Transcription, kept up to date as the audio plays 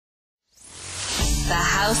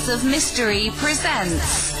House of Mystery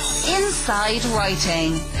presents Inside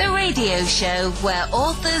Writing, the radio show where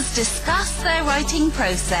authors discuss their writing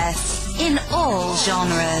process in all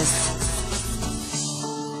genres.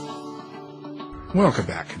 Welcome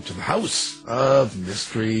back into the House of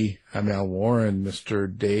Mystery. I'm Al Warren.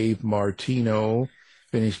 Mr. Dave Martino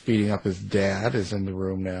finished beating up his dad, is in the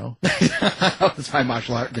room now. That's my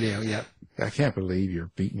martial art video, yeah. I can't believe you're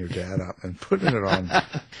beating your dad up and putting it on.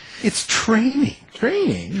 It's training.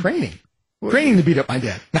 Training? Training to beat up my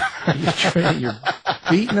dad. You're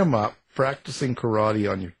beating him up, practicing karate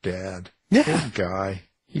on your dad. Yeah. Good guy.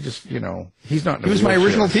 He just, he's not in a He was my wheelchair.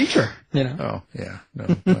 original teacher, Oh, yeah.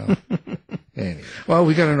 No, well. Anyway. Well,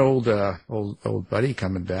 we got an old buddy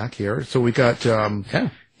coming back here. So we got,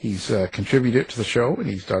 he's contributed to the show, and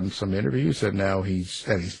he's done some interviews, and now he's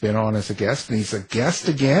been on as a guest, and he's a guest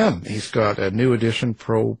again. He's got a new edition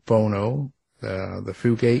pro bono, the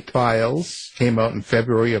Fugate Files, came out in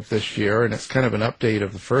February of this year, and it's kind of an update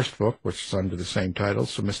of the first book, which is under the same title.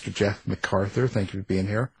 So, Mr. Jeff McArthur, thank you for being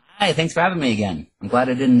here. Hi, thanks for having me again. I'm glad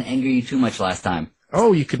I didn't anger you too much last time.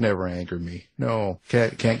 Oh, you could never anger me. No,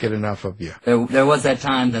 can't get enough of you. There was that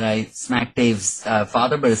time that I smacked Dave's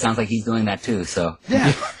father, but it sounds like he's doing that too, so.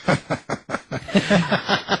 Yeah.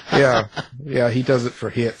 Yeah, he does it for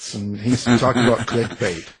hits, and he's talking about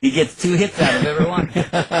clickbait. He gets 2 hits out of every one.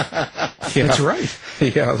 That's right.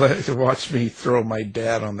 Yeah, watch me throw my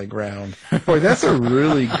dad on the ground. Boy, that's a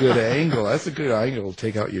really good angle. That's a good angle to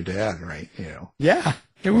take out your dad, right? Yeah.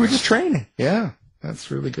 We were just training. Yeah.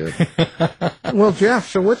 That's really good. Well, Jeff,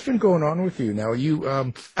 so what's been going on with you now?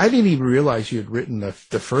 I didn't even realize you had written the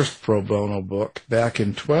first pro bono book back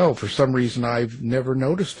in 2012. For some reason, I've never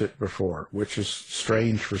noticed it before, which is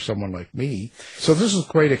strange for someone like me. So this is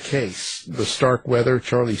quite a case. The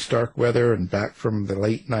Charlie Starkweather, and back from the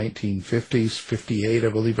late 1950s, 58, I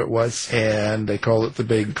believe it was. And they call it the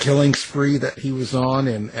big killing spree that he was on.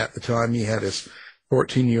 And at the time, he had his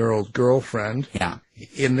 14-year-old girlfriend. Yeah.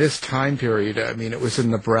 In this time period, I mean, it was in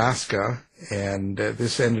Nebraska, and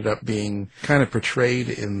this ended up being kind of portrayed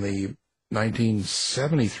in the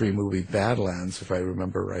 1973 movie Badlands, if I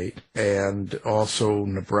remember right. And also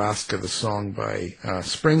Nebraska, the song by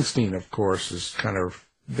Springsteen, of course, is kind of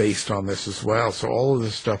based on this as well. So all of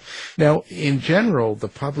this stuff. Now, in general, the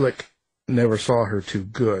public never saw her too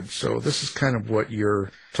good. So this is kind of what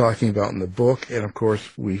you're talking about in the book. And of course,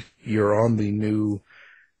 you're on the new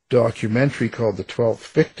documentary called The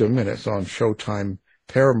 12th Victim, and it's on Showtime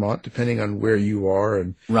Paramount, depending on where you are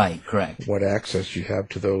and Right, correct. what access you have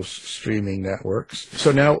to those streaming networks.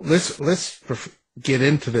 So now let's get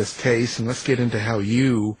into this case, and let's get into how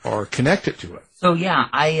you are connected to it. So yeah,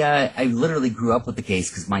 I literally grew up with the case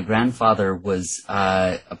because my grandfather was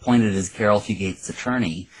appointed as Carol Fugate's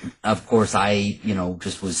attorney. Of course, I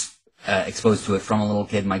just was exposed to it from a little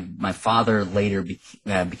kid. My father later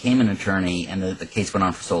became an attorney, and the case went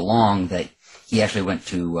on for so long that he actually went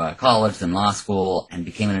to college and law school and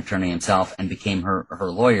became an attorney himself and became her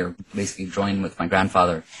lawyer, basically joined with my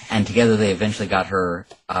grandfather. And together they eventually got her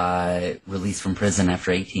released from prison after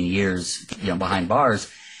 18 years, behind bars.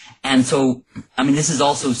 And so, I mean, this is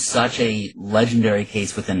also such a legendary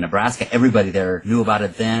case within Nebraska. Everybody there knew about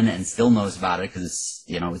it then and still knows about it because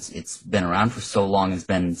it's been around for so long. It's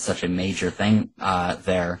been such a major thing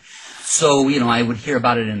there. So, I would hear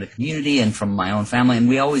about it in the community and from my own family. And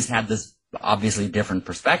we always had this obviously different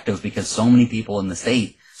perspective because so many people in the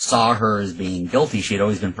state saw her as being guilty. She had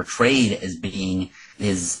always been portrayed as being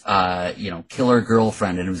his, killer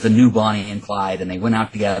girlfriend, and it was the new Bonnie and Clyde, and they went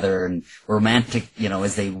out together and were romantic,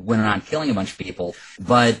 as they went around killing a bunch of people.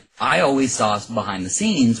 But I always saw behind the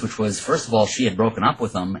scenes, which was, first of all, she had broken up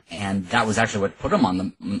with him, and that was actually what put him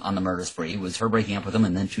on the murder spree, was her breaking up with him,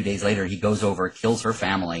 and then 2 days later, he goes over, kills her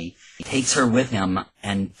family, takes her with him,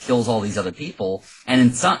 and kills all these other people. And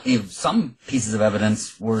in some pieces of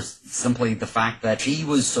evidence were simply the fact that she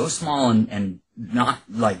was so small and not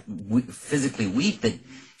physically weak that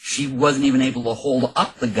she wasn't even able to hold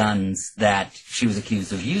up the guns that she was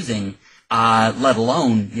accused of using, let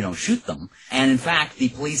alone, shoot them. And in fact, the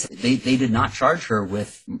police, they did not charge her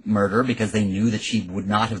with murder because they knew that she would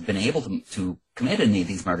not have been able to commit any of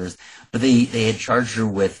these murders, but they had charged her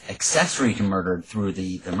with accessory to murder through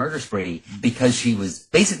the murder spree because she was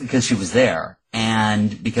there.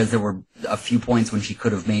 And because there were a few points when she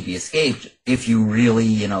could have maybe escaped if you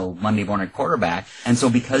really, Monday morning quarterback. And so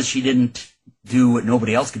because she didn't do what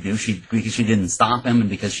nobody else could do, because she didn't stop him and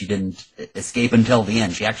because she didn't escape until the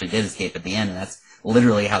end, she actually did escape at the end, and that's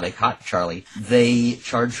literally how they caught Charlie. They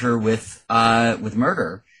charged her with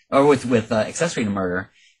murder, or with accessory to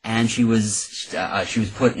murder. and she was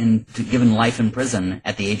given life in prison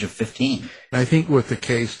at the age of 15. I think with the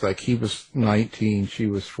case, like he was 19, she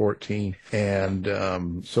was 14,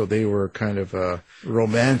 and so they were kind of a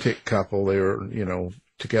romantic couple. They were,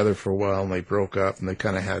 together for a while, and they broke up, and they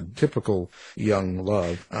kind of had typical young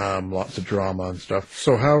love, lots of drama and stuff.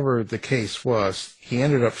 So however the case was, he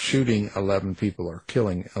ended up shooting 11 people or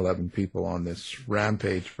killing 11 people on this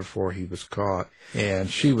rampage before he was caught,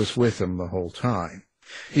 and she was with him the whole time.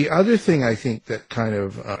 The other thing I think that kind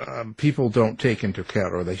of people don't take into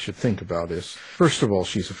account, or they should think about, is, first of all,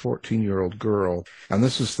 she's a 14-year-old girl, and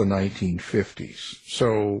this is the 1950s.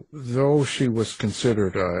 So though she was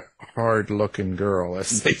considered a hard-looking girl,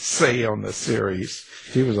 as they say on the series,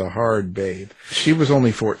 she was a hard babe. She was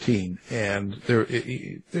only 14, and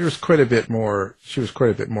there's quite a bit more. She was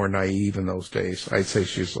quite a bit more naive in those days. I'd say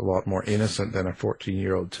she's a lot more innocent than a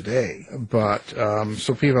 14-year-old today. But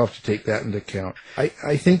so people have to take that into account.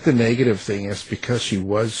 I think the negative thing is because she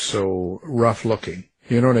was so rough-looking.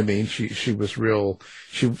 You know what I mean? She was real.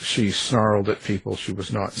 She snarled at people. She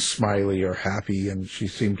was not smiley or happy, and she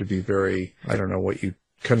seemed to be very. I don't know what you.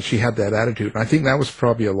 She had that attitude, and I think that was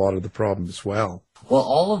probably a lot of the problem as well. Well,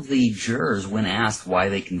 all of the jurors, when asked why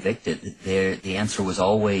they convicted, the answer was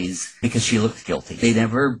always because she looked guilty. They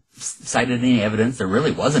never cited any evidence. There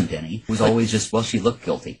really wasn't any. It was always just, well, she looked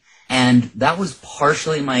guilty. And that was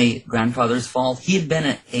partially my grandfather's fault. He had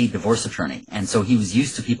been a divorce attorney, and so he was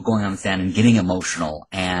used to people going on the stand and getting emotional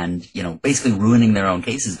and, basically ruining their own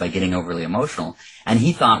cases by getting overly emotional. And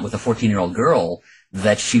he thought with a 14-year-old girl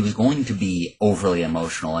that she was going to be overly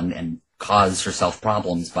emotional and cause herself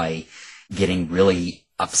problems by getting really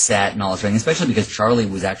upset and all this thing, especially because Charlie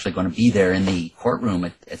was actually going to be there in the courtroom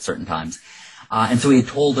at certain times. And so he had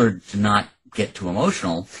told her to not get too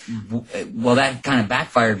emotional. Well, that kind of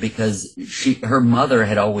backfired because her mother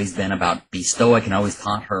had always been about be stoic and always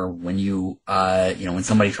taught her when when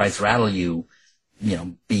somebody tries to rattle you,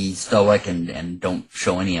 be stoic and don't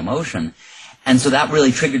show any emotion. And so that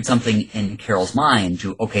really triggered something in Carol's mind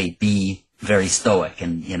to, okay, be very stoic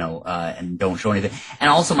and, and don't show anything.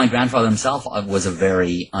 And also my grandfather himself was a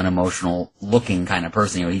very unemotional looking kind of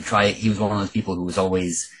person. He was one of those people who was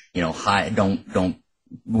always, don't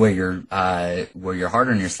wear your heart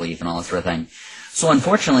on your sleeve and all that sort of thing. So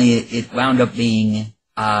unfortunately, it wound up being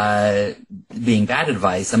bad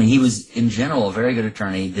advice. I mean, he was in general a very good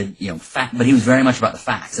attorney, but he was very much about the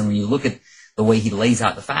facts. And when you look at the way he lays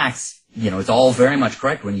out the facts, it's all very much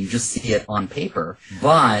correct when you just see it on paper.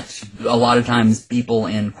 But a lot of times people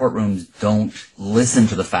in courtrooms don't listen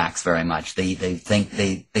to the facts very much. They think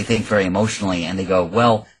very emotionally, and they go,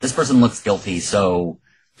 well, this person looks guilty, so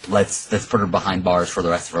let's put her behind bars for the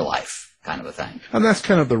rest of her life, kind of a thing. And that's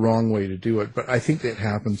kind of the wrong way to do it, but I think it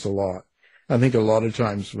happens a lot. I think a lot of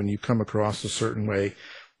times when you come across a certain way,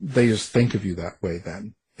 they just think of you that way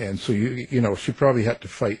then. And so she probably had to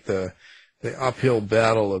fight the uphill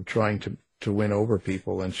battle of trying to win over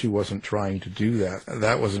people, and she wasn't trying to do that.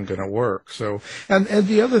 That wasn't going to work. So, and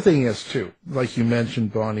the other thing is too, like you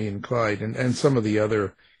mentioned, Bonnie and Clyde, and some of the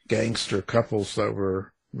other gangster couples that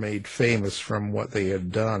were made famous from what they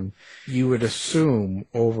had done, you would assume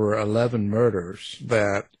over 11 murders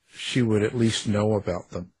that she would at least know about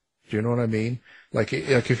them. Do you know what I mean? Like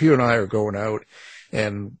if you and I are going out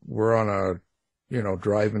and we're on a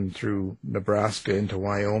driving through Nebraska into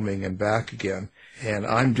Wyoming and back again, and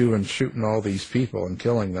I'm shooting all these people and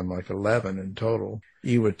killing them, like 11 in total,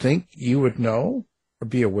 you would think you would know or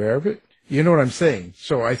be aware of it. You know what I'm saying?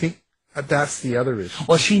 So I think that's the other issue.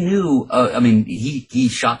 Well, she knew, he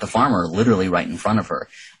shot the farmer literally right in front of her.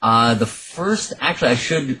 I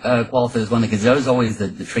should qualify this one because that was always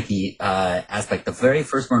the tricky aspect. The very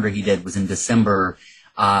first murder he did was in December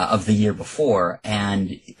of the year before,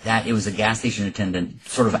 and that it was a gas station attendant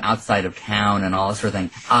sort of outside of town and all this sort of thing.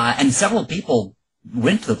 And several people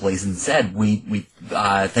went to the police and said, we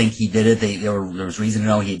think he did it. There was reason to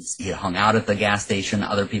know he had hung out at the gas station.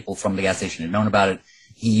 Other people from the gas station had known about it.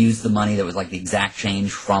 He used the money that was like the exact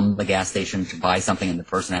change from the gas station to buy something, and the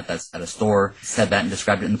person at a store said that and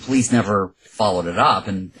described it, and the police never followed it up.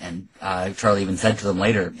 And Charlie even said to them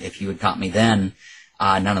later, if you had caught me then,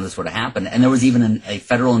 none of this would have happened. And there was even a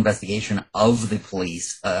federal investigation of the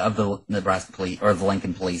police, of the Nebraska police, or the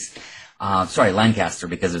Lincoln police, Lancaster,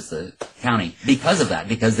 because it's the county, because of that,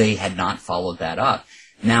 because they had not followed that up.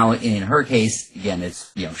 Now, in her case, again,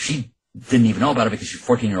 it's, she didn't even know about it because she's a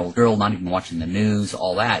 14-year-old girl, not even watching the news,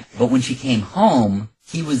 all that. But when she came home,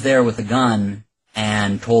 he was there with a gun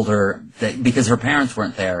and told her that because her parents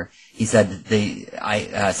weren't there, he said,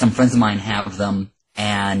 some friends of mine have them,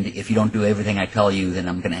 and if you don't do everything I tell you, then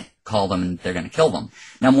I'm going to call them and they're going to kill them.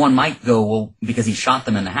 Now, one might go, well, because he shot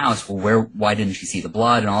them in the house, well, why didn't she see the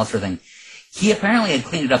blood and all that sort of thing? He apparently had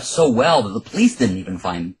cleaned it up so well that the police didn't even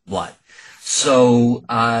find blood. So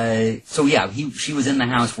yeah, she was in the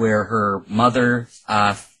house where her mother,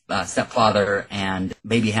 stepfather, and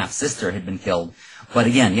maybe half-sister had been killed. But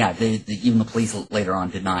again, yeah, even the police later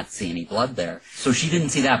on did not see any blood there. So she didn't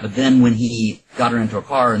see that. But then when he got her into a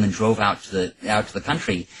car and then drove out to the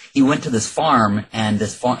country, he went to this farm, and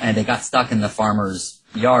they got stuck in the farmer's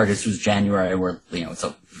yard. This was January, where it's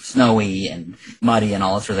so snowy and muddy and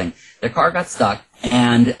all that sort of thing. Their car got stuck,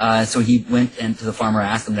 and so he went into the farmer,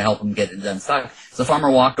 asked him to help him get it unstuck. So the farmer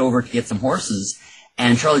walked over to get some horses,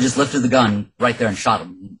 and Charlie just lifted the gun right there and shot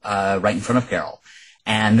him right in front of Carol.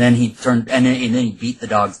 And then he turned, and then he beat the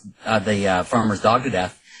farmer's dog to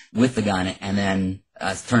death with the gun, and then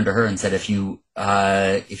turned to her and said, "If you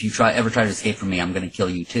ever try to escape from me, I'm going to kill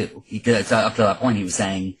you too." Up to that point, he was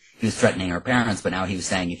saying he was threatening her parents, but now he was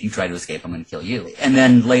saying, "If you try to escape, I'm going to kill you." And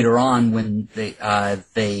then later on, when they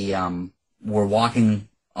were walking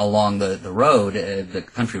along the road, the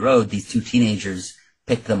country road, these two teenagers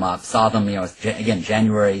picked them up, saw them. Again,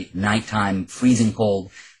 January nighttime, freezing cold.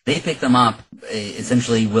 They picked them up,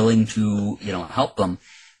 essentially willing to, help them.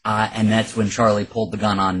 And that's when Charlie pulled the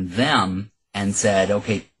gun on them and said,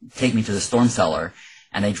 "Okay, take me to the storm cellar."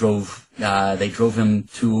 And they drove him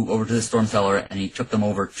over to the storm cellar, and he took them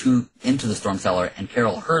into the storm cellar, and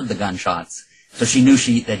Carol heard the gunshots. So she knew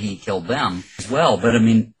that he killed them as well. But I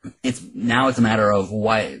mean, it's a matter of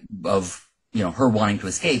her wanting to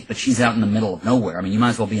escape, but she's out in the middle of nowhere. I mean, you might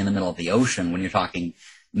as well be in the middle of the ocean when you're talking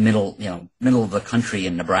middle of the country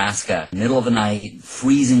in Nebraska, middle of the night,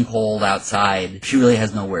 freezing cold outside. She really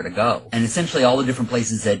has nowhere to go. And essentially all the different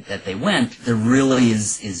places that they went, there really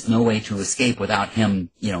is no way to escape without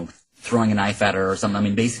him, throwing a knife at her or something. I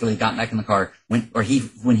mean, basically got back in the car, when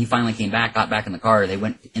he finally came back, got back in the car, they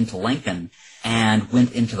went into Lincoln and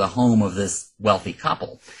went into the home of this wealthy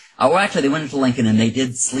couple. Well, actually, they went into Lincoln and they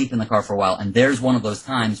did sleep in the car for a while. And there's one of those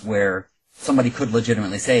times where somebody could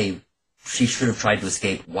legitimately say, she should have tried to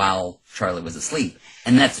escape while Charlie was asleep.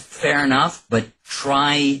 And that's fair enough, but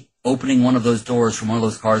try opening one of those doors from one of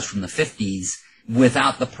those cars from the 50s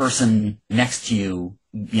without the person next to you,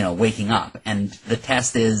 waking up. And the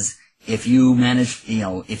test is, if you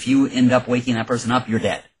end up waking that person up, you're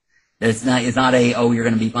dead. It's not you're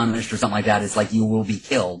going to be punished or something like that. It's like you will be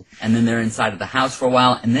killed. And then they're inside of the house for a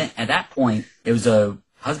while. And then at that point, it was a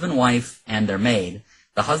husband, wife, and their maid.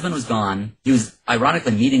 The husband was gone. He was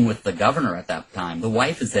ironically meeting with the governor at that time. The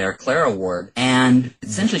wife is there, Clara Ward, and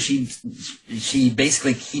essentially she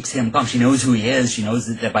basically keeps him calm. She knows who he is. She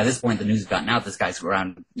knows that by this point the news has gotten out. This guy's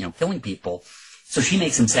around, killing people. So she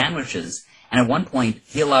makes him sandwiches. And at one point,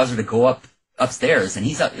 he allows her to go upstairs, and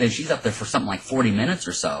she's up there for something like 40 minutes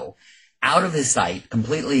or so, out of his sight,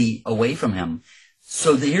 completely away from him.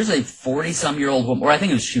 So here's a 40-some-year-old woman, or I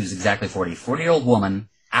think she was exactly 40-year-old woman,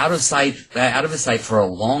 out of his sight for a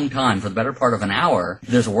long time, for the better part of an hour.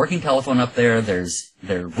 There's a working telephone up there. There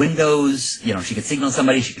are windows. She could signal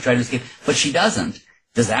somebody. She could try to escape, but she doesn't.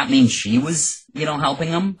 Does that mean she was, helping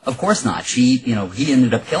him? Of course not. He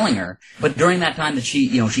ended up killing her. But during that time that she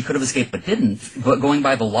could have escaped but didn't. But going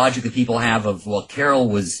by the logic that people have of, well, Carol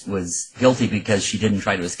was guilty because she didn't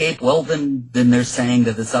try to escape. Well, then they're saying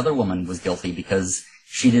that this other woman was guilty because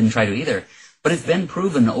she didn't try to either. But it's been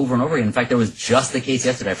proven over and over again. In fact, there was just a case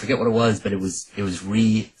yesterday. I forget what it was, but it was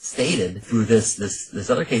restated through this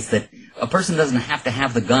other case that a person doesn't have to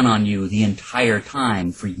have the gun on you the entire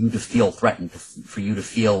time for you to feel threatened, for you to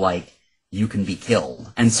feel like you can be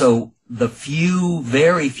killed. And so the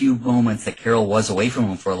very few moments that Carol was away from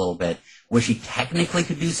him for a little bit, where she technically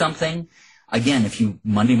could do something, again, if you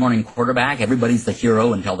Monday morning quarterback, everybody's the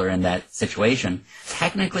hero until they're in that situation.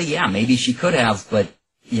 Technically, yeah, maybe she could have, but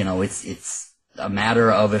it's a matter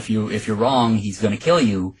of if you're wrong, he's going to kill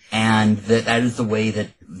you. And that is the way that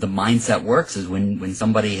the mindset works, is when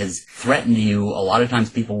somebody has threatened you, a lot of times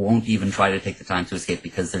people won't even try to take the time to escape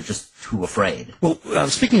because they're just too afraid. Well,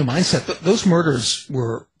 speaking of mindset, those murders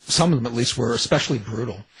some of them at least, were especially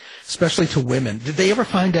brutal, especially to women. Did they ever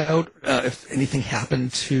find out if anything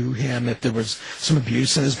happened to him, if there was some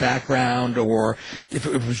abuse in his background, or if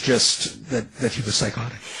it was just that he was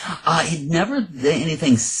psychotic? He never did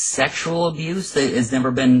anything sexual abuse that has never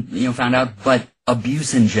been found out, but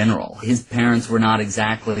abuse in general. His parents were not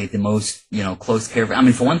exactly the most close care. I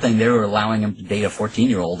mean, for one thing, they were allowing him to date a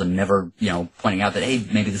 14-year-old and never pointing out that, hey,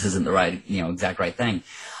 maybe this isn't the right exact right thing.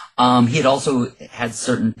 He had also had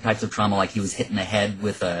certain types of trauma, like he was hit in the head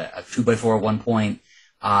with a 2x4 at one point,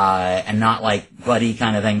 and not like buddy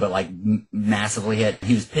kind of thing, but like massively hit.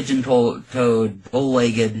 He was pigeon-toed,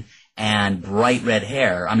 bow-legged, and bright red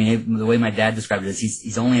hair. I mean, the way my dad described it is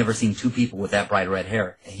he's only ever seen two people with that bright red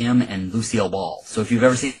hair, him and Lucille Ball. So if you've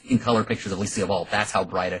ever seen color pictures of Lucille Ball, that's how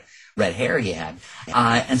bright a red hair he had.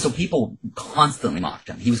 And so people constantly mocked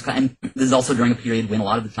him. And this is also during a period when a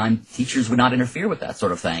lot of the time teachers would not interfere with that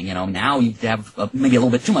sort of thing. Now you have maybe a little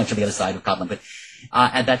bit too much of the other side of Copland, but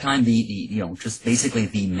at that time, just basically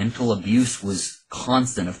the mental abuse was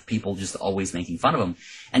constant of people just always making fun of him.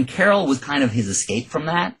 And Carol was kind of his escape from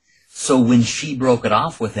that. So when she broke it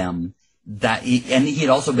off with him, and he had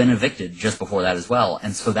also been evicted just before that as well.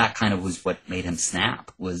 And so that kind of was what made him snap,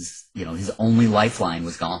 was, his only lifeline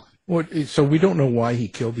was gone. So we don't know why he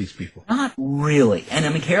killed these people. Not really. And I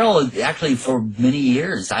mean, Carol, actually, for many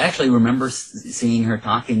years, I actually remember seeing her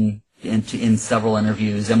talking in several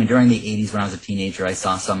interviews. I mean, during the 80s when I was a teenager, I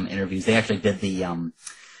saw some interviews. They actually did the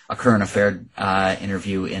a current affair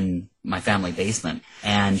interview in my family basement,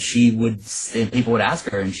 and people would ask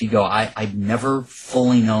her, and she'd go, I'd never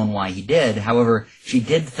fully known why he did. However, she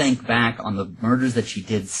did think back on the murders that she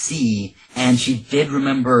did see, and she did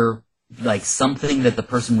remember like something that the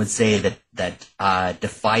person would say that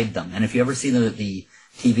defied them. And if you ever see the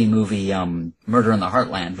TV movie Murder in the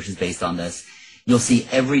Heartland, which is based on this, you'll see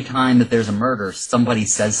every time that there's a murder, somebody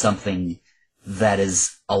says something that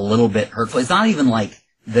is a little bit hurtful. It's not even like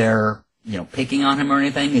they're, picking on him or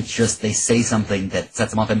anything. It's just they say something that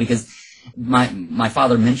sets him off. And because my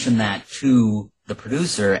father mentioned that to the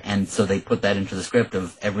producer, and so they put that into the script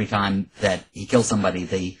of every time that he kills somebody,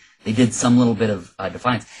 they did some little bit of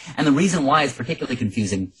defiance. And the reason why it's particularly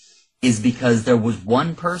confusing is because there was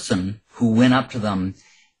one person who went up to them,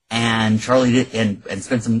 and Charlie did, and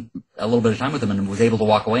spent a little bit of time with him, and was able to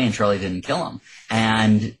walk away, and Charlie didn't kill him.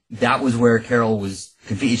 And that was where Carol was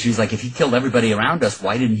confused. She was like, if he killed everybody around us,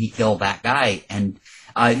 why didn't he kill that guy? And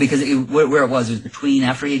because where it was between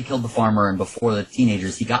after he had killed the farmer and before the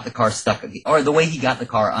teenagers, he got the car stuck, or the way he got the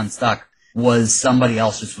car unstuck was somebody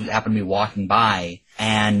else just happened to be walking by,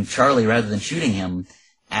 and Charlie, rather than shooting him,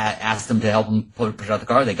 asked him to help him push out the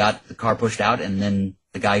car. They got the car pushed out, and then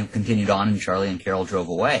the guy continued on, and Charlie and Carol drove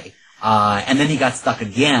away. And then he got stuck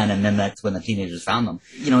again, and then that's when the teenagers found them.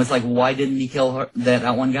 It's like, why didn't he kill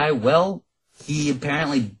that one guy? Well, he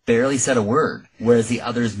apparently barely said a word, whereas the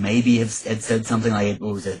others maybe had said something like,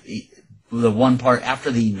 what was it? The one part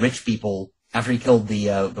after the rich people, after he killed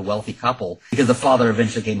the wealthy couple, because the father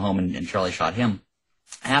eventually came home and Charlie shot him.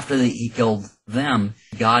 After he killed them,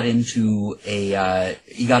 he got into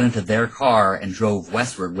their car and drove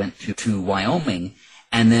westward, went to Wyoming.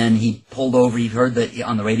 And then he pulled over. He heard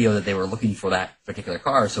on the radio that they were looking for that particular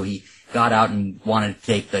car, so he got out and wanted to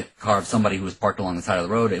take the car of somebody who was parked along the side of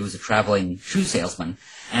the road. It was a traveling shoe salesman.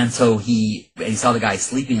 And so he saw the guy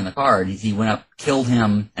sleeping in the car, and he went up, killed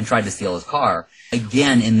him, and tried to steal his car.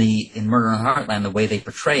 Again, in Murder in the Heartland, the way they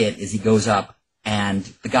portray it is he goes up, and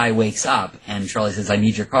the guy wakes up, and Charlie says, I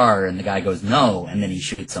need your car, and the guy goes, no, and then he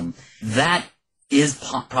shoots him. That is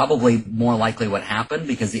probably more likely what happened,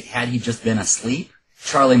 because had he just been asleep,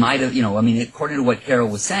 Charlie might have, according to what Carol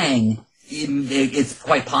was saying, it's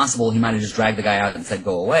quite possible he might have just dragged the guy out and said,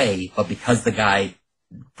 go away, but because the guy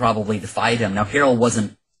probably defied him. Now, Carol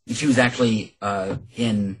she was actually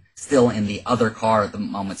still in the other car at the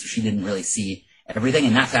moment, so she didn't really see everything,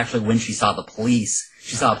 and that's actually when she saw the police.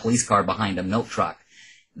 She saw a police car behind a milk truck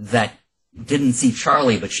that didn't see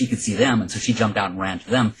Charlie, but she could see them, and so she jumped out and ran to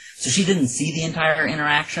them. So she didn't see the entire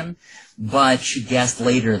interaction, but she guessed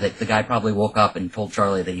later that the guy probably woke up and told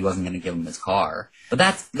Charlie that he wasn't going to give him his car. But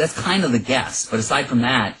that's kind of the guess. But aside from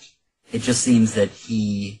that, it just seems that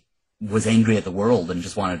he was angry at the world and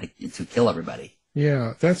just wanted to kill everybody.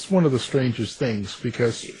 Yeah, that's one of the strangest things,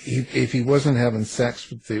 because if he wasn't having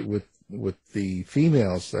sex with the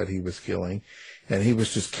females that he was killing, and he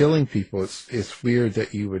was just killing people, it's weird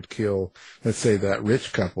that you would kill, let's say, that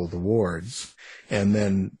rich couple, the Wards, and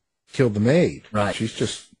then kill the maid. Right. She's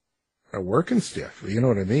just a working stiff. You know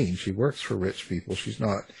what I mean? She works for rich people. She's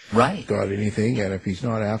not got anything. And if he's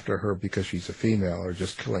not after her because she's a female or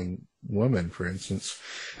just killing women, for instance,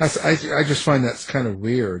 I just find that's kind of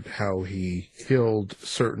weird how he killed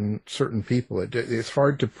certain people. It's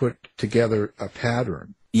hard to put together a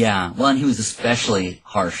pattern. Yeah, well, and he was especially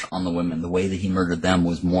harsh on the women. The way that he murdered them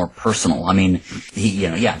was more personal. I mean,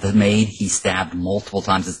 the maid he stabbed multiple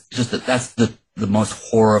times. It's just that's the most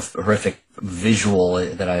horrific visual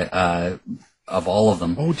that of all of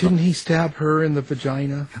them. Oh, didn't he stab her in the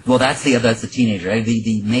vagina? Well, that's the teenager. Right?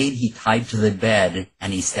 The maid he tied to the bed,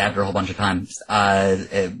 and he stabbed her a whole bunch of times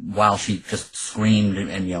while she just screamed,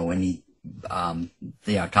 and he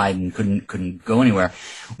tied and couldn't go anywhere.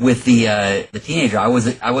 With the teenager, I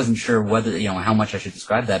wasn't sure whether how much I should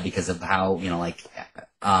describe that, because of how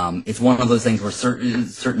it's one of those things where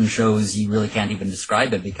certain shows you really can't even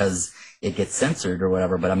describe it because it gets censored or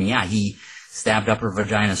whatever. But I mean, yeah, he stabbed up her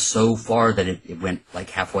vagina so far that it went like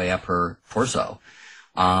halfway up her torso.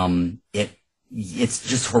 It's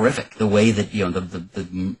just horrific the way that,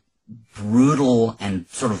 the brutal and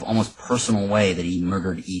sort of almost personal way that he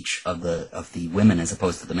murdered each of the women as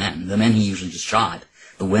opposed to the men. The men he usually just shot.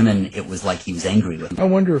 The women, it was like he was angry with them. I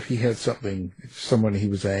wonder if he had someone he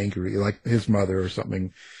was angry, like his mother or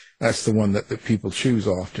something. That's the one that people choose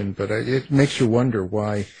often, but it makes you wonder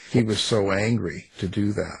why he was so angry to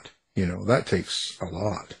do that. That takes a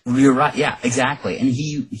lot. You're right. Yeah, exactly. And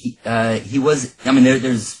he was, I mean,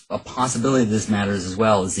 there's a possibility this matters as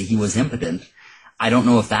well, is that he was impotent. I don't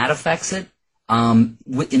know if that affects it.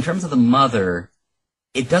 In terms of the mother,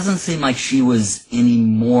 it doesn't seem like she was any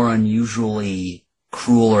more unusually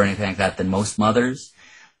cruel or anything like that than most mothers.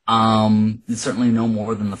 Certainly no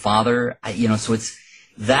more than the father. So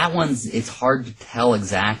it's hard to tell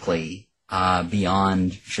exactly,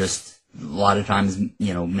 beyond just a lot of times,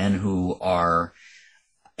 men who are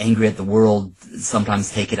angry at the world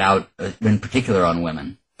sometimes take it out, in particular on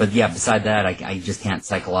women. But yeah, beside that, I just can't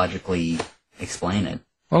psychologically explain it.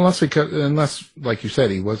 Unless, like you said,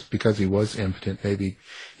 because he was impotent, maybe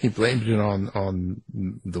he blamed it on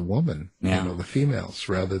the woman, the females,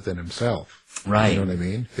 rather than himself. Right. You know what I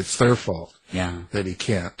mean? It's their fault. Yeah. That he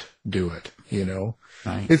can't do it,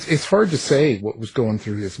 Right. It's hard to say what was going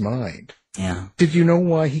through his mind. Yeah. Did you know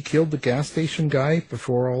why he killed the gas station guy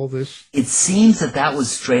before all this? It seems that was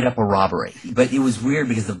straight up a robbery. But it was weird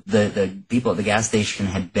because the people at the gas station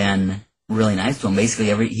had been really nice to him.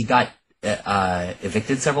 Basically, he got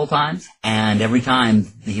evicted several times, and every time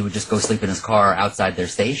he would just go sleep in his car outside their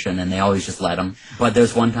station, and they always just let him. But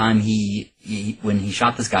there's one time when he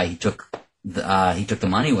shot this guy, he took the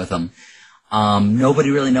money with him. Nobody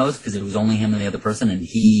really knows because it was only him and the other person, and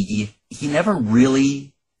he never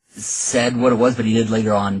really said what it was, but he did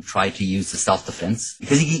later on try to use the self-defense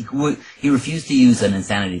because he refused to use an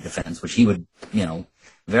insanity defense, which he would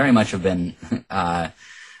very much have been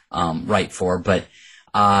right for, but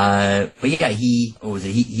yeah,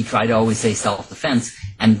 he tried to always say self-defense,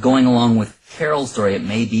 and going along with Carol's story, it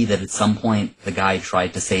may be that at some point the guy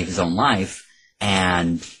tried to save his own life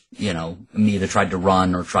and, either tried to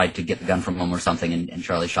run or tried to get the gun from him or something, and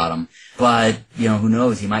Charlie shot him. But, who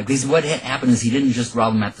knows, because what happened is he didn't just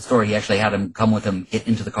rob him at the store, he actually had him come with him, get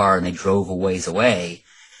into the car, and they drove a ways away,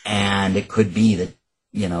 and it could be that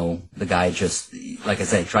the guy just, like I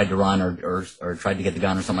say, tried to run or tried to get the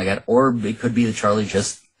gun or something like that. Or it could be that Charlie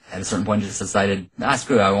just, at a certain point, just decided,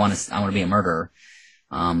 screw it, I want to be a murderer.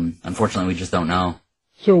 Unfortunately, we just don't know.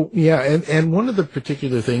 So, yeah, and one of the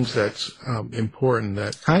particular things that's important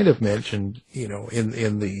that kind of mentioned,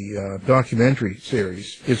 in the documentary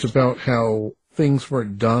series is about how things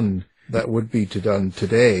weren't done that would be done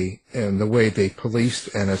today and the way they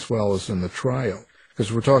policed and as well as in the trial.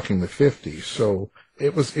 Because we're talking the 50s, so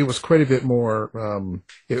it was quite a bit more.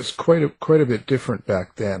 It was quite a bit different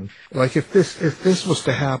back then. Like if this was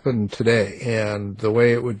to happen today, and the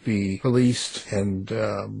way it would be policed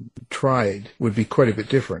and tried would be quite a bit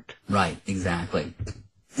different. Right, exactly.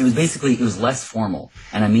 It was less formal,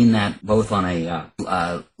 and I mean that both on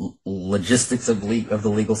a logistics of the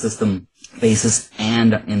legal system basis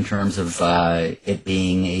and in terms of it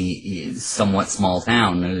being a somewhat small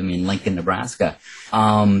town. I mean, Lincoln, Nebraska.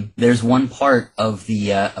 There's one part of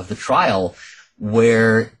the trial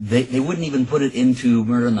where they wouldn't even put it into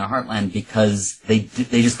Murder in the Heartland because they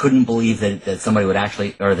just couldn't believe that somebody would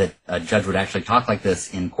actually, or that a judge would actually talk like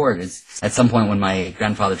this in court. At some point when my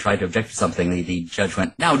grandfather tried to object to something, the judge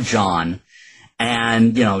went, "Now, John,"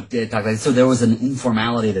 and talk like this. So there was an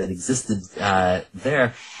informality that existed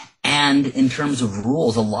there. And in terms of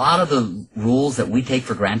rules, a lot of the rules that we take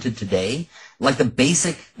for granted today, like the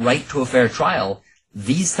basic right to a fair trial,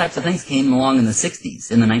 these types of things came along in the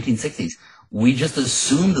 1960s. We just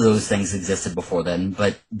assumed those things existed before then,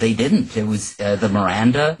 but they didn't. It was the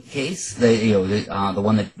Miranda case, the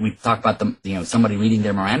one that we talked about, somebody reading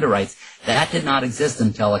their Miranda rights. That did not exist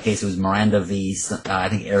until a case. It was Miranda v. I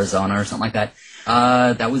think Arizona or something like that.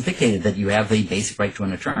 That was dictated that you have the basic right to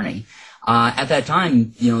an attorney. At that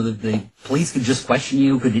time, the police could just question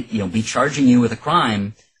you, could be charging you with a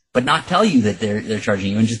crime, but not tell you that they're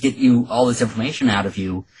charging you, and just get you all this information out of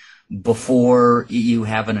you before you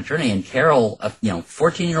have an attorney. And Carol, a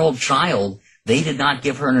 14-year-old child, they did not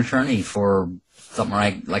give her an attorney for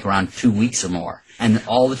something like around 2 weeks or more. And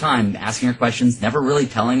all the time asking her questions, never really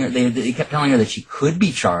telling her. They kept telling her that she could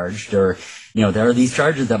be charged, or there are these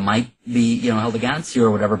charges that might be held against you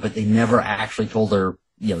or whatever, but they never actually told her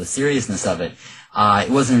the seriousness of it. It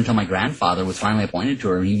wasn't until my grandfather was finally appointed to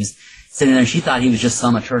her. He was sitting there, and she thought he was just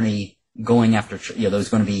some attorney going after, that was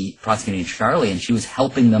going to be prosecuting Charlie, and she was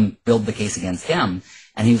helping them build the case against him.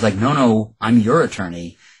 And he was like, no, I'm your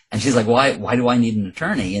attorney. And she's like, why do I need an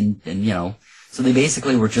attorney? And so they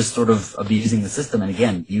basically were just sort of abusing the system, and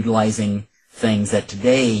again, utilizing things that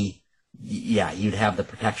today, you'd have the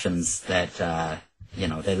protections that, that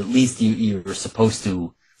at least you were supposed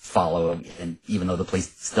to follow, and even though the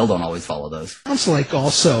police still don't always follow those. Sounds like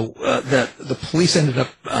also that the police ended up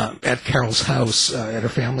at Carol's house, at her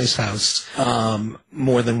family's house,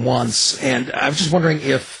 more than once, and I was just wondering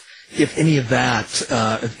if any of that,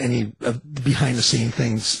 if any behind-the-scene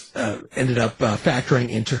things ended up factoring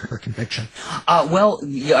into her conviction. Well,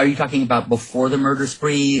 are you talking about before the murder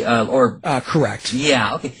spree, or? Correct.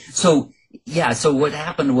 Yeah, okay. So what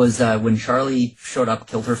happened was, when Charlie showed up,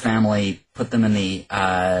 killed her family, put them in the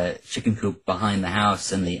chicken coop behind the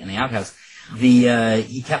house, in the outhouse,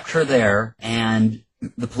 he kept her there, and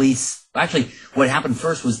the police, actually, what happened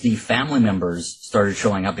first was the family members started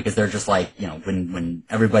showing up, because they're just like, when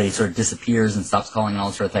everybody sort of disappears and stops calling and all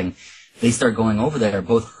that sort of thing, they start going over there.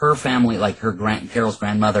 Both her family, like Carol's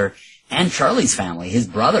grandmother, and Charlie's family, his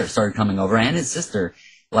brother, started coming over, and his sister,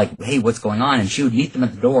 like, hey, what's going on? And she would meet them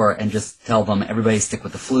at the door and just tell them, everybody stick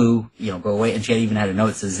with the flu, go away. And she had even had a note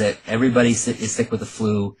that says that everybody is sick with the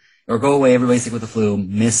flu, or go away, everybody sick with the flu,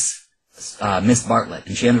 Miss Bartlett.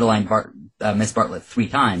 And she underlined Miss Bartlett 3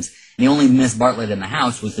 times. And the only Miss Bartlett in the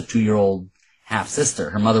house was the 2-year-old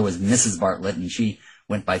half-sister. Her mother was Mrs. Bartlett, and she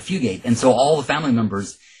went by Fugate. And so all the family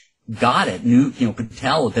members got it, could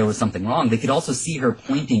tell that there was something wrong. They could also see her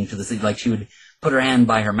pointing to the, like she would put her hand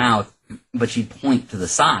by her mouth, but she'd point to the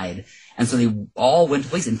side. And so they all went to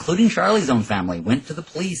police, including Charlie's own family, went to the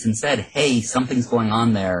police and said, hey, something's going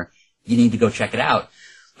on there. You need to go check it out.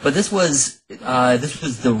 But this was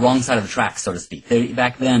the wrong side of the tracks, so to speak.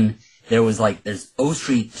 Back then, there's O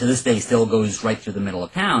Street to this day still goes right through the middle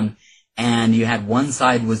of town. And you had one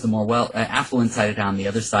side was the more affluent side of town. The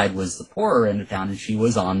other side was the poorer end of town, and she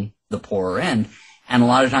was on the poorer end. And a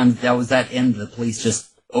lot of times that was that end the police just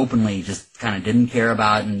openly just kind of didn't care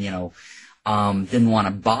about and, didn't want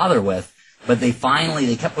to bother with. But they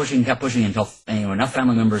kept pushing until enough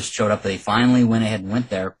family members showed up that they finally went ahead and went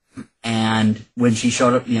there. And when she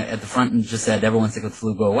showed up, at the front and just said, everyone's sick with the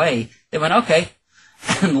flu, go away, they went, okay,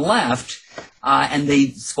 and left. And they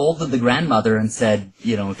scolded the grandmother and said,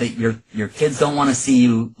 that your kids don't want to see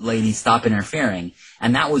you, lady, stop interfering.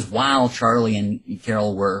 And that was while Charlie and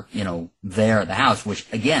Carol were, there at the house, which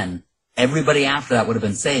again, everybody after that would have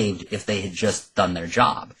been saved if they had just done their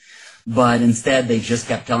job. But instead, they just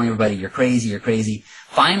kept telling everybody, you're crazy, you're crazy.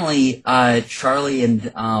 Finally,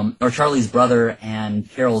 Charlie's brother and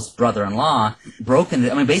Carol's brother-in-law broke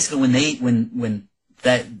into, basically when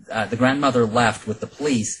the grandmother left with the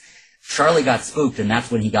police, Charlie got spooked, and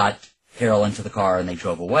that's when he got Carol into the car and they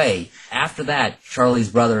drove away. After that, Charlie's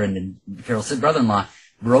brother and Carol's brother-in-law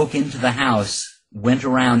broke into the house, went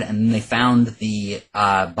around, and then they found the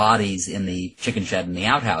bodies in the chicken shed in the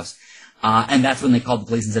outhouse. And that's when they called the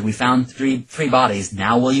police and said, we found three bodies.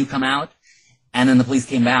 Now will you come out? And then the police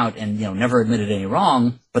came out and, never admitted any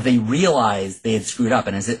wrong, but they realized they had screwed up.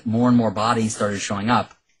 And as more and more bodies started showing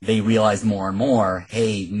up, they realized more and more,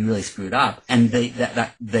 hey, we really screwed up. And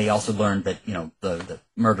they also learned that, the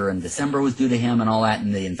murder in December was due to him and all that,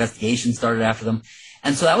 and the investigation started after them.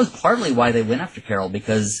 And so that was partly why they went after Carol,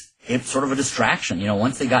 because it's sort of a distraction.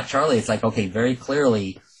 Once they got Charlie, it's like, okay, very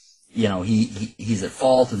clearly, he's at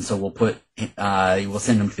fault, and so we'll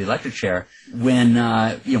send him to the electric chair. When,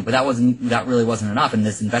 but that really wasn't enough, and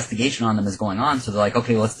this investigation on them is going on, so they're like,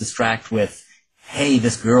 okay, let's distract with, hey,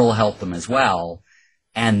 this girl helped them as well.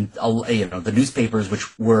 And, the newspapers,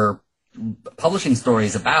 which were publishing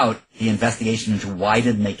stories about the investigation into why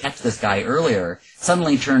didn't they catch this guy earlier,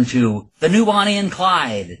 suddenly turned to the new Bonnie and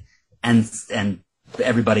Clyde, and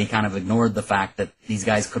everybody kind of ignored the fact that these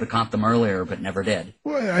guys could have caught them earlier, but never did.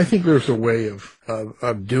 Well, I think there's a way of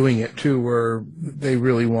doing it too, where they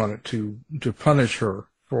really wanted to punish her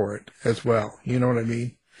for it as well. You know what I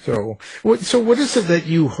mean? So what is it that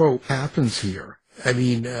you hope happens here?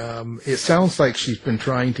 It sounds like she's been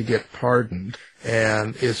trying to get pardoned,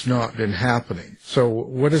 and it's not been happening. So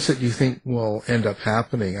what is it you think will end up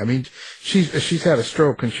happening? She's had a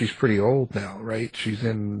stroke, and she's pretty old now, right? She's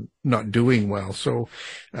not doing well. So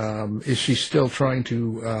is she still trying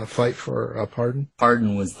to fight for a pardon?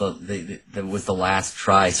 Pardon was the last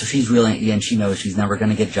try. So she's really, again, she knows she's never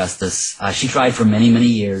going to get justice. She tried for many, many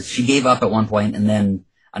years. She gave up at one point, and then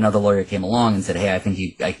another lawyer came along and said, hey, I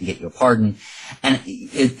think I can get you a pardon. And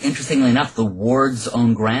interestingly enough, the ward's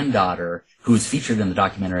own granddaughter who's featured in the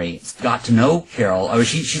documentary, got to know Carol.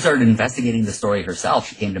 She started investigating the story herself.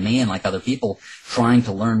 She came to me and like other people trying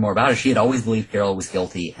to learn more about it. She had always believed Carol was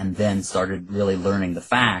guilty and then started really learning the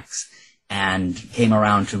facts and came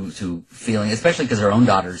around to feeling, especially because her own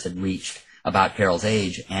daughters had reached about Carol's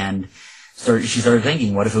age, and she started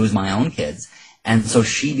thinking, what if it was my own kids? And so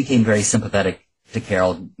she became very sympathetic to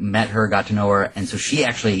Carol, met her, got to know her, and so she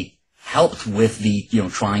actually helped with the,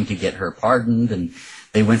 trying to get her pardoned, and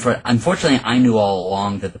they went for it. Unfortunately, I knew all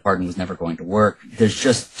along that the pardon was never going to work. There's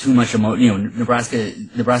just too much emotion.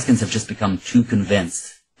 Nebraskans have just become too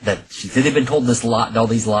convinced that they've been told all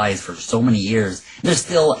these lies for so many years. There's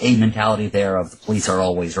still a mentality there of the police are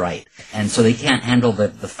always right. And so they can't handle the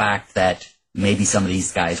fact that maybe some of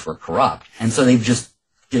these guys were corrupt. And so they've just,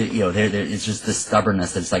 it's just this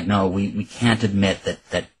stubbornness that's like, no, we can't admit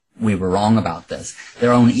that we were wrong about this.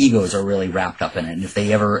 Their own egos are really wrapped up in it. And if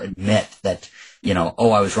they ever admit that,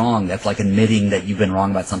 I was wrong, that's like admitting that you've been wrong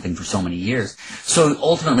about something for so many years. So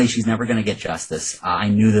ultimately, she's never going to get justice. I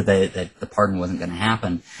knew that the pardon wasn't going to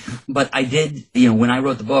happen. But I did, when I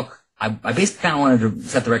wrote the book, I basically kind of wanted to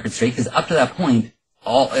set the record straight, because up to that point,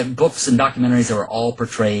 all books and documentaries that were all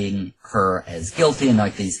portraying her as guilty, and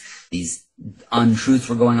like these untruths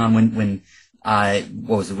were going on when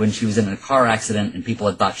she was in a car accident and people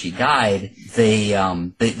had thought she died.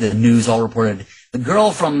 The news all reported the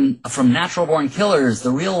girl from Natural Born Killers,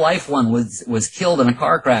 the real life one, was killed in a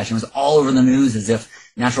car crash, and it was all over the news as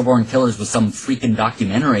if Natural Born Killers was some freaking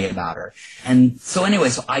documentary about her. And so anyway,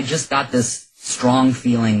 so I just got this strong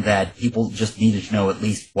feeling that people just needed to know at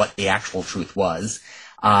least what the actual truth was.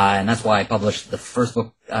 And that's why I published the first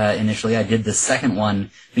book initially. I did the second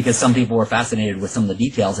one because some people were fascinated with some of the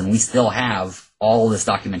details, and we still have all this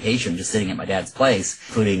documentation just sitting at my dad's place,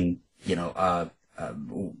 including,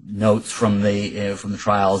 notes from the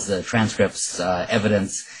trials, transcripts,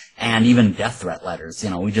 evidence, and even death threat letters.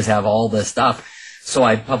 We just have all this stuff. So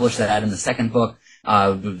I published that in the second book,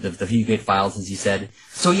 the Fugate files, as you said.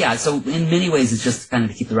 So yeah, so in many ways it's just kind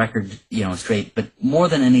of to keep the record, straight. But more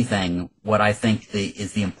than anything, what I think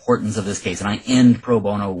is the importance of this case, and I end pro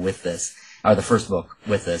bono with this, or the first book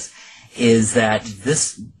with this, is that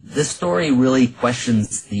this story really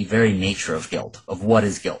questions the very nature of guilt, of what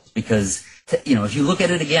is guilt. Because, if you look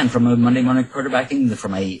at it again from a Monday morning quarterbacking,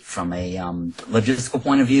 from a logistical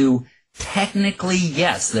point of view, technically,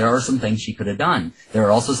 yes, there are some things she could have done. There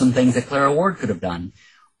are also some things that Clara Ward could have done.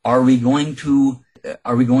 Are we going to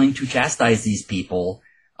chastise these people,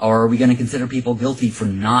 or are we going to consider people guilty for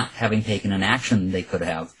not having taken an action they could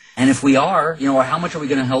have? And if we are, or how much are we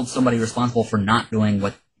going to hold somebody responsible for not doing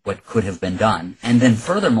what could have been done? And then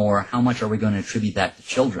furthermore, how much are we going to attribute that to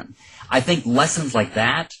children? I think lessons like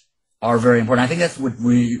that are very important. I think that's what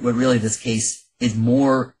really this case is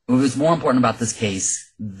more. What was more important about this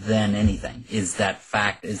case than anything is that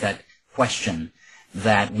question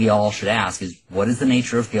that we all should ask: is what is the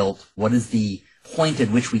nature of guilt? What is the point at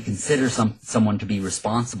which we consider someone to be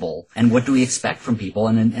responsible, and what do we expect from people?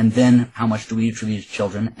 And then how much do we attribute to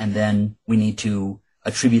children? And then we need to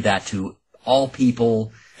attribute that to all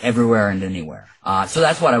people, everywhere and anywhere. So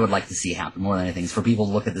that's what I would like to see happen more than anything, is for people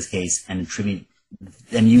to look at this case and attribute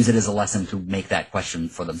and use it as a lesson to make that question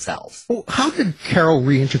for themselves. Well, how did Carol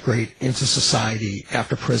reintegrate into society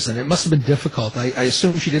after prison? It must have been difficult. I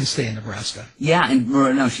assume she didn't stay in Nebraska. Yeah,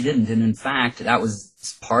 no, she didn't. And in fact, that was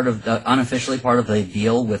unofficially part of the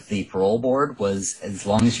deal with the parole board, was as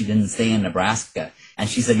long as she didn't stay in Nebraska. And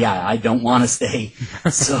she said, yeah, I don't want to stay.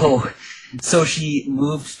 So she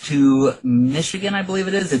moved to Michigan, I believe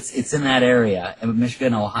it is. It's in that area,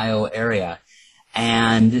 Michigan, Ohio area.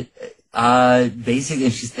 And basically,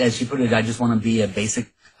 as she put it, I just want to be a basic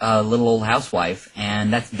little old housewife.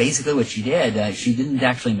 And that's basically what she did. She didn't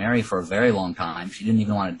actually marry for a very long time. She didn't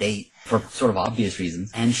even want to date for sort of obvious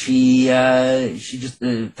reasons. And she just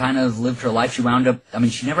kind of lived her life. She wound up,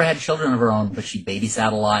 she never had children of her own, but she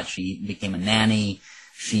babysat a lot. She became a nanny.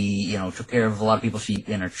 She, took care of a lot of people.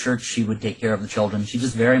 In her church, she would take care of the children. She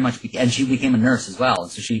just very much, and she became a nurse as well.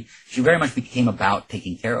 So she very much became about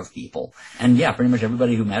taking care of people. And yeah, pretty much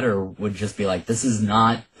everybody who met her would just be like, this is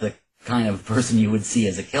not the kind of person you would see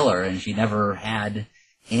as a killer. And she never had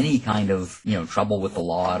any kind of, trouble with the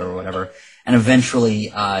law or whatever. And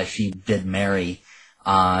eventually, she did marry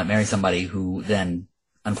somebody who then,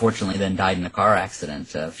 unfortunately, then died in a car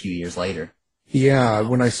accident a few years later. Yeah,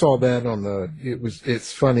 when I saw that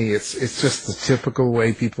it's funny. It's just the typical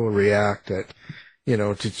way people react at,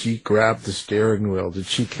 did she grab the steering wheel? Did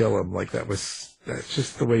she kill him? That's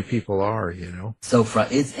just the way people are, So,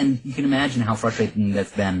 and you can imagine how frustrating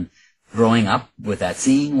that's been growing up with that,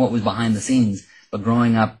 seeing what was behind the scenes, but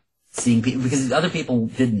growing up seeing people, because other people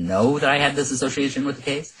didn't know that I had this association with the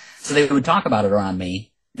case. So they would talk about it around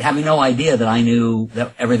me, having no idea that I knew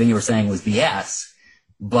that everything you were saying was BS.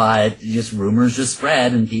 But just rumors just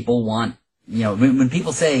spread, and people want, when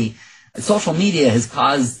people say social media has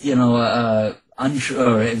caused, has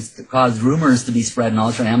caused rumors to be spread and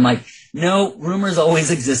all that, I'm like, no, rumors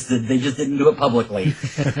always existed. They just didn't do it publicly.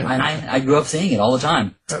 And I grew up seeing it all the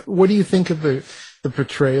time. What do you think of the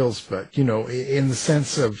portrayals, but, in the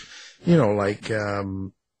sense of,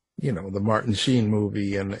 the Martin Sheen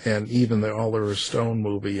movie and even the Oliver Stone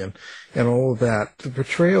movie and all of that, the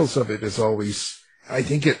portrayals of it is always, I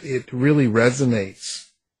think it really resonates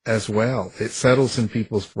as well. It settles in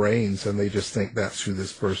people's brains and they just think that's who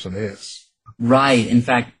this person is. Right. In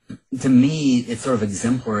fact, to me, it's sort of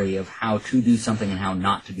exemplary of how to do something and how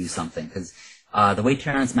not to do something. Because the way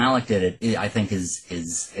Terrence Malick did it, I think,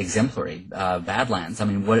 is exemplary. Badlands. I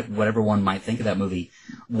mean, whatever one might think of that movie,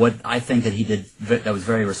 what I think that he did that was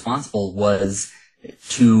very responsible was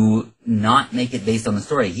to not make it based on the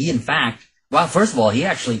story. He, in fact, well, first of all, he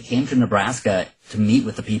actually came to Nebraska to meet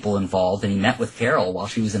with the people involved, and he met with Carol while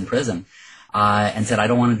she was in prison, and said, I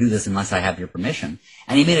don't want to do this unless I have your permission.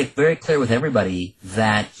 And he made it very clear with everybody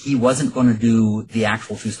that he wasn't going to do the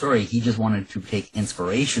actual true story. He just wanted to take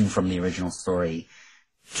inspiration from the original story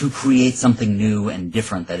to create something new and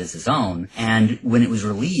different that is his own. And when it was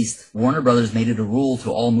released, Warner Brothers made it a rule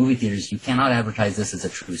to all movie theaters, you cannot advertise this as a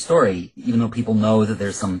true story, even though people know that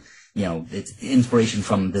there's some, it's inspiration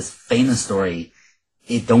from this famous story.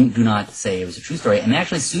 Do not say it was a true story. And they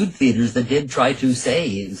actually sued theaters that did try to say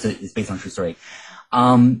it's based on a true story.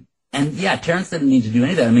 And yeah, Terrence didn't need to do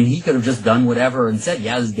any of that. I mean, he could have just done whatever and said,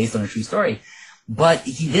 yeah, this is based on a true story. But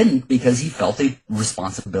he didn't, because he felt a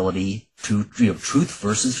responsibility to, truth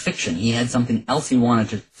versus fiction. He had something else he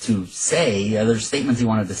wanted to say, other statements he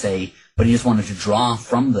wanted to say, but he just wanted to draw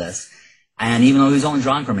from this. And even though he was only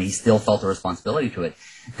drawing from it, he still felt a responsibility to it.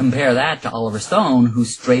 Compare that to Oliver Stone, who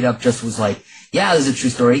straight up just was like, yeah, this is a true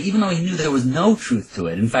story, even though he knew there was no truth to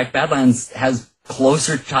it. In fact, Badlands has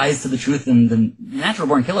closer ties to the truth than Natural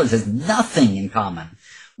Born Killers has nothing in common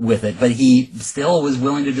with it. But he still was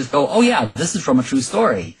willing to just go, oh yeah, this is from a true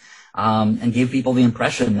story, and gave people the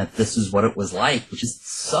impression that this is what it was like, which is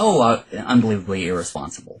so unbelievably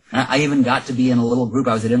irresponsible. I even got to be in a little group.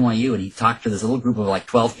 I was at NYU, and he talked to this little group of like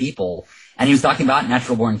 12 people, and he was talking about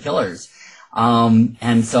Natural Born Killers.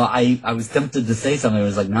 And so I was tempted to say something. I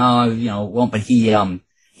was like, no, won't. But he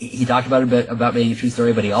talked about about being a true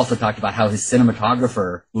story, but he also talked about how his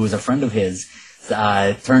cinematographer, who was a friend of his,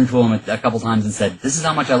 turned to him a couple times and said, this is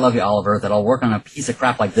how much I love you, Oliver, that I'll work on a piece of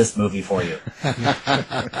crap like this movie for you.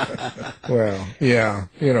 Well, yeah,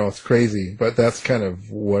 it's crazy, but that's kind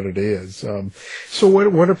of what it is. So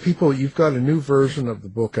what are people, you've got a new version of the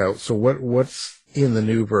book out. So what's in the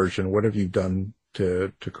new version? What have you done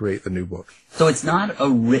to create the new book? So it's not a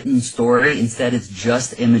written story. Instead, it's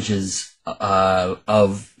just images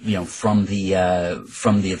of from the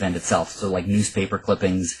event itself. So like newspaper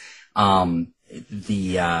clippings,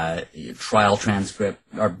 the trial transcript,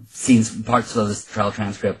 or scenes, parts of this trial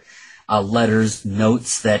transcript, letters,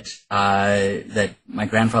 notes that my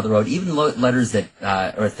grandfather wrote, even letters that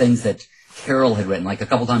or things that Carol had written. Like a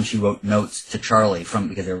couple times she wrote notes to Charlie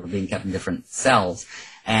because they were being kept in different cells.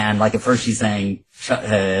 And like at first she's saying,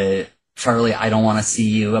 Charlie, I don't want to see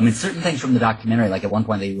you. I mean, certain things from the documentary, like at one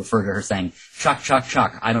point they refer to her saying, Chuck, Chuck,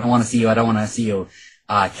 Chuck, I don't want to see you. I don't want to see you,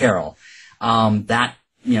 Carol. That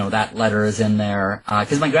letter is in there.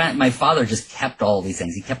 Cause my father just kept all these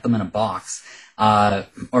things. He kept them in a box, or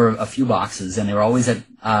a few boxes, and they were always at,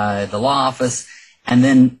 the law office. And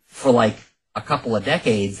then for like a couple of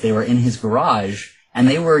decades, they were in his garage. And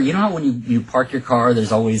they were, how when you park your car,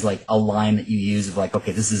 there's always like a line that you use of like,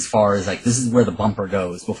 okay, this is as far as like, this is where the bumper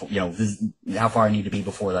goes before, this is how far I need to be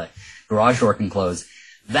before the garage door can close.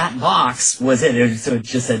 That box was it. So it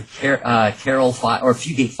just said Carol file or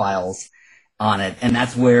Fugate files on it. And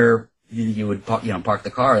that's where you would park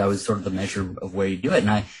the car. That was sort of the measure of where you do it.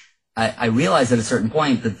 And I realized at a certain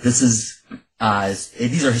point that this is,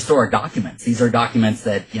 these are historic documents. These are documents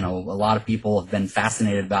that, a lot of people have been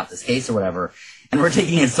fascinated about this case or whatever. And we're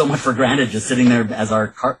taking it so much for granted, just sitting there as our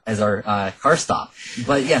car stop.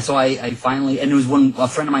 But yeah, so I finally, and it was when a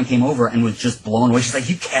friend of mine came over and was just blown away. She's like,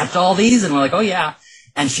 you kept all these? And we're like, oh yeah.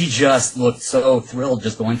 And she just looked so thrilled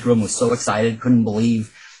just going through them, was so excited, couldn't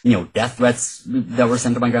believe, death threats that were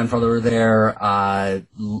sent to my grandfather were there. All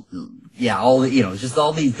the, just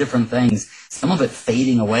all these different things. Some of it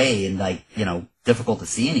fading away and like, difficult to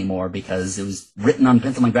see anymore because it was written on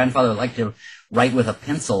pencil. My grandfather liked to write with a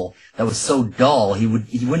pencil that was so dull he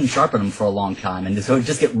wouldn't sharpen them for a long time, and so it would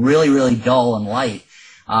just get really, really dull and light.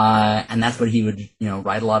 And that's what he would,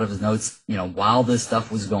 write a lot of his notes, while this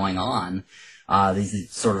stuff was going on,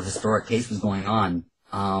 this sort of historic case was going on,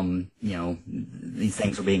 these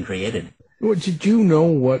things were being created. Well, did you know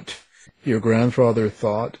what your grandfather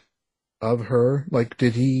thought of her? Like,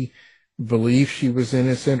 did he believe she was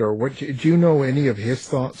innocent, or what? Did you know any of his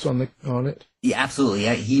thoughts on it? Yeah, absolutely.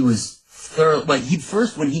 Yeah, he was thorough. But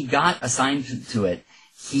when he got assigned to it,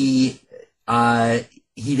 he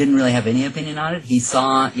didn't really have any opinion on it. He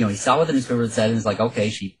saw what the newspaper had said, and was like, okay,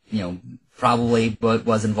 she, probably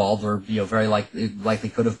was involved, or very likely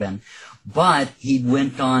could have been. But he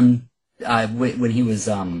went on when he was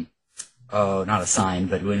not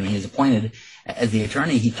assigned, but when he was appointed as the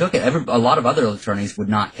attorney, he took it. A lot of other attorneys would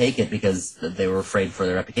not take it because they were afraid for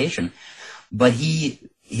their reputation. But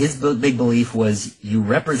his big belief was, you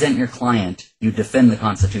represent your client, you defend the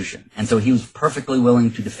Constitution. And so he was perfectly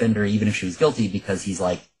willing to defend her even if she was guilty, because he's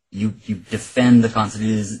like, you defend the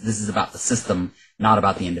Constitution. This is about the system, not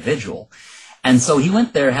about the individual. And so he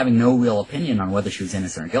went there having no real opinion on whether she was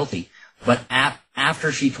innocent or guilty. But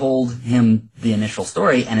after she told him the initial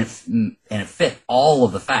story, and it fit all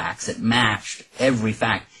of the facts, it matched every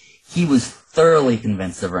fact, he was thoroughly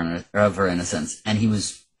convinced of her innocence, and he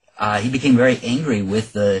became very angry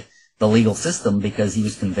with the legal system because he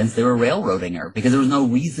was convinced they were railroading her, because there was no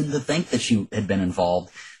reason to think that she had been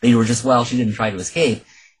involved. They were just, she didn't try to escape.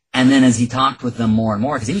 And then as he talked with them more and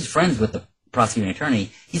more, because he was friends with the prosecuting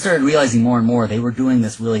attorney, he started realizing more and more they were doing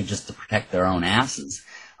this really just to protect their own asses.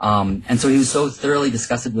 And so he was so thoroughly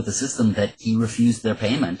disgusted with the system that he refused their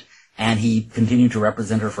payment, and he continued to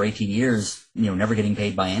represent her for 18 years, never getting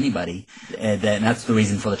paid by anybody. And that's the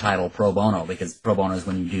reason for the title pro bono, because pro bono is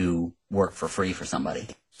when you do work for free for somebody.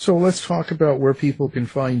 So let's talk about where people can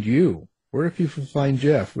find you. Where do people find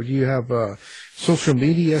Jeff? Would you have social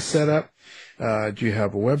media set up? Do you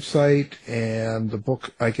have a website? And the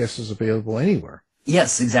book, I guess, is available anywhere.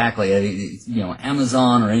 Yes, exactly.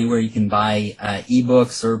 Amazon or anywhere you can buy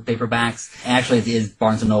ebooks or paperbacks. Actually, it is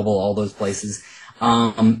Barnes & Noble, all those places.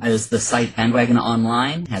 There's the site Bandwagon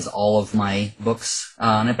Online, has all of my books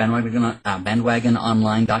on it,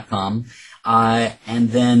 bandwagononline.com.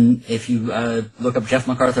 And then if you look up Jeff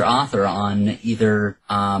McArthur author on either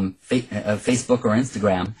Facebook or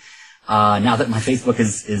Instagram, now that my Facebook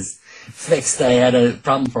is fixed, I had a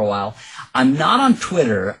problem for a while. I'm not on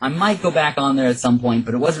Twitter. I might go back on there at some point,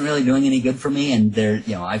 but it wasn't really doing any good for me, and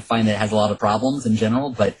I find that it has a lot of problems in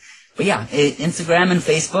general, but yeah, Instagram and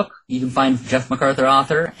Facebook, you can find Jeff McArthur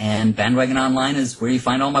author, and Bandwagon Online is where you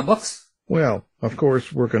find all my books. Well, of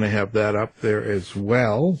course, we're going to have that up there as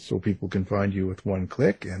well, so people can find you with one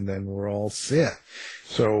click, and then we're all set.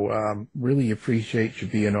 So really appreciate you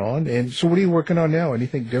being on. And so what are you working on now?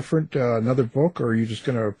 Anything different? Another book, or are you just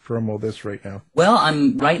going to promo this right now? Well,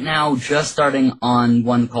 I'm right now just starting on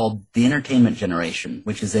one called The Entertainment Generation,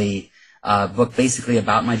 which is a book basically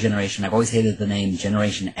about my generation. I've always hated the name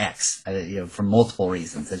Generation X, for multiple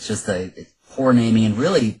reasons. It's just it's poor naming, and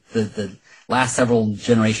really the last several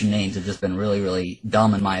generation names have just been really, really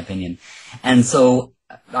dumb in my opinion. And so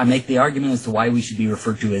I make the argument as to why we should be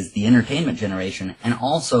referred to as the entertainment generation, and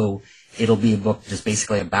also it'll be a book just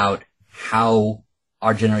basically about how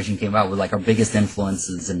our generation came about, with like our biggest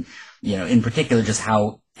influences, and in particular just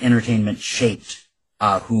how entertainment shaped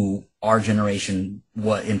who our generation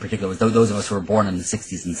in particular was, those of us who were born in the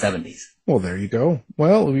 60s and 70s. Well, there you go.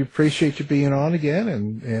 Well, we appreciate you being on again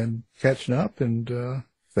and catching up, and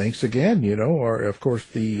thanks again. Of course,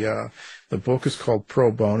 the book is called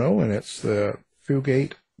Pro Bono, and it's the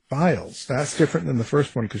Fugate Files. That's different than the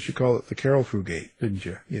first one, because you call it the Carol Fugate, didn't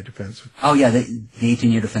you? Yeah, defense. Oh, yeah, the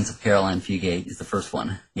 18-year defense of Caroline Fugate is the first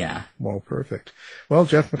one. Yeah. Well, perfect. Well,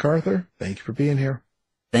 Jeff McArthur, thank you for being here.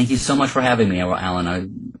 Thank you so much for having me,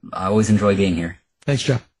 Alan. I always enjoy being here. Thanks,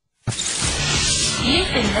 Jeff.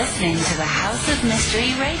 You've been listening to the House of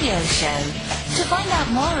Mystery radio show. To find out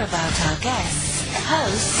more about our guests,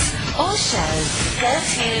 hosts, or shows, go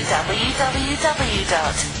to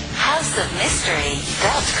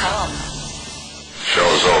www.houseofmystery.com.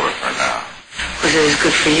 Show's over for now. Was it as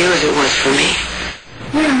good for you as it was for me?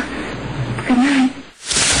 Yeah. Good night.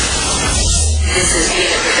 This has been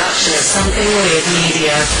a production of Something Weird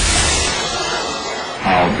Media.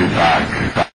 I'll be back.